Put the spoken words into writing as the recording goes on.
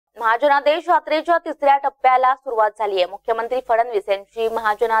महाजनादेश यात्रेच्या तिसऱ्या टप्प्याला सुरुवात झाली आहे। मुख्यमंत्री फडणवीस यांची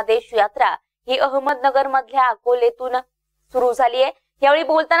महाजनादेश यात्रा ही अहमदनगर मधल्या अकोलेतून सुरू झाली आहे। यावेळी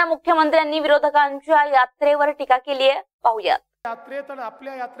बोलताना मुख्यमंत्र्यांनी विरोधकांच्या यात्रेवर टीका केली आहे। पाहूयात। यात्रेत आणि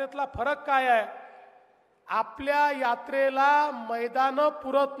आपल्या यात्रेतला फरक काय आहे? आपल्या यात्रेला मैदान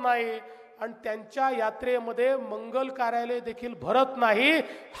पुरत नाही आणि त्यांच्या यात्रेमध्ये मंगल कार्यालय देखील भरत नाही।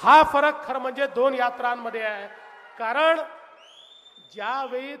 हा फरक खरं म्हणजे दोन यात्रांमध्ये आहे। कारण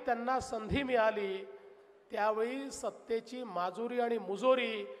ज्यावेळी त्यांना संधी मिळाली त्यावेळी सत्तेची माजुरी आणि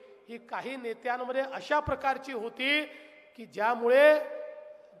मुजोरी ही काही नेत्यांमध्ये अशा प्रकारची होती की ज्यामुळे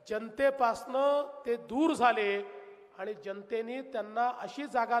जनतेपासनं ते दूर झाले आणि जनतेने त्यांना अशी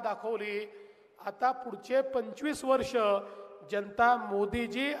जागा दाखवली। आता पुढचे 25 वर्ष जनता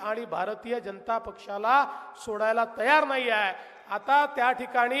मोदीजी आणि भारतीय जनता पक्षाला सोडायला तयार नाही आहे। आता त्या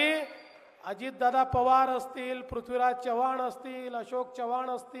ठिकाणी अजितदादा पवार असतील, पृथ्वीराज चव्हाण असतील, अशोक चव्हाण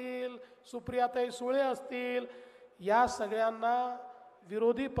असतील, सुप्रियाताई सुळे असतील, या सगळ्यांना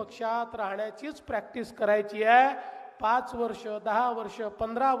विरोधी पक्षात राहण्याचीच प्रॅक्टिस करायची आहे। 5 वर्ष 10 वर्ष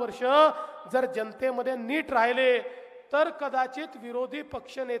 15 वर्ष जर जनतेमध्ये नीट राहिले तर कदाचित विरोधी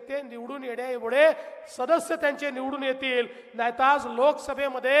पक्षनेते निवडून येण्या एवढे सदस्य त्यांचे निवडून येतील। नाहीतर आज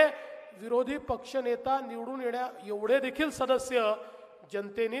लोकसभेमध्ये विरोधी पक्षनेता निवडून येण्या एवढे देखील सदस्य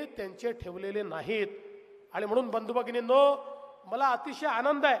जनतेने त्यांचे ठेवलेले नाहीत। आणि म्हणून बंधू भगिनींनो, मला अतिशय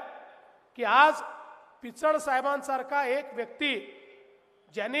आनंद आहे की आज पिचड साहेबांसारखा एक व्यक्ती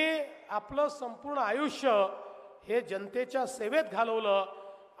ज्याने आपलं संपूर्ण आयुष्य हे जनतेच्या सेवेत घालवलं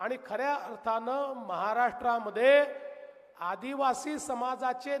आणि खऱ्या अर्थानं महाराष्ट्रामध्ये आदिवासी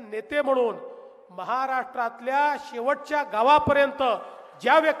समाजाचे नेते म्हणून महाराष्ट्रातल्या शेवटच्या गावापर्यंत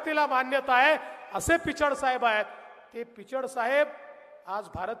ज्या व्यक्तीला मान्यता आहे असे पिचड साहेब आहेत। ते पिचड साहेब आज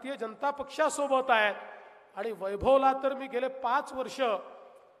भारतीय जनता पक्षासोबत आहेत। आणि वैभवला तर मी गेले 5 वर्ष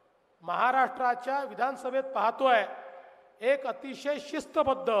महाराष्ट्राच्या विधानसभेत पाहतोय। एक अतिशय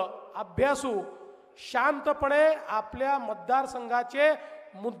शिस्तबद्ध, अभ्यासू, शांतपणे आपल्या मतदारसंघाचे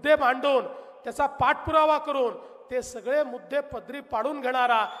मुद्दे मांडून त्याचा पाठपुरावा करून ते सगळे मुद्दे पदरी पाडून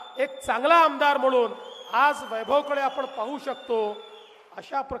घेणारा एक चांगला आमदार म्हणून आज वैभवकडे आपण पाहू शकतो।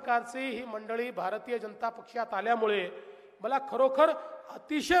 अशा प्रकारची ही मंडळी भारतीय जनता पक्षात आल्यामुळे मला खरोखर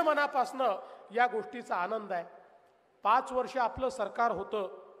अतिशय मनापासनं या गोष्टीचा आनंद आहे। 5 वर्ष आपलं सरकार होतं।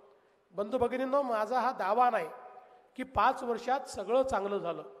 बंधू भगिनींनो, माझा हा दावा नाही की 5 वर्षात सगळं चांगलं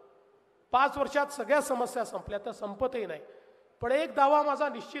झालं, 5 वर्षात सगळ्या समस्या संपल्या, तर संपतही नाही। पण एक दावा माझा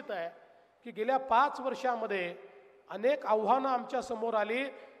निश्चित आहे की गेल्या 5 वर्षामध्ये अनेक आव्हानं आमच्या समोर आली।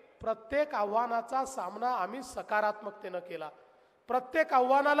 प्रत्येक आव्हानाचा सामना आम्ही सकारात्मकतेनं केला। प्रत्येक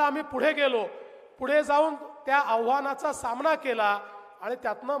आव्हानाला आम्ही पुढे गेलो, पुढे जाऊन त्या आव्हानाचा सामना केला आणि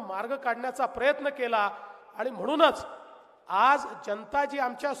त्यातनं मार्ग काढण्याचा प्रयत्न केला। आणि म्हणूनच आज जनता जी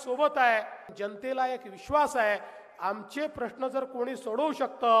आमच्या सोबत आहे, जनतेला एक विश्वास आहे, आमचे प्रश्न जर कोणी सोडवू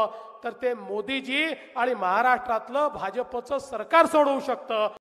शकतं तर ते मोदीजी आणि महाराष्ट्रातलं भाजपचं सरकार सोडवू शकतं।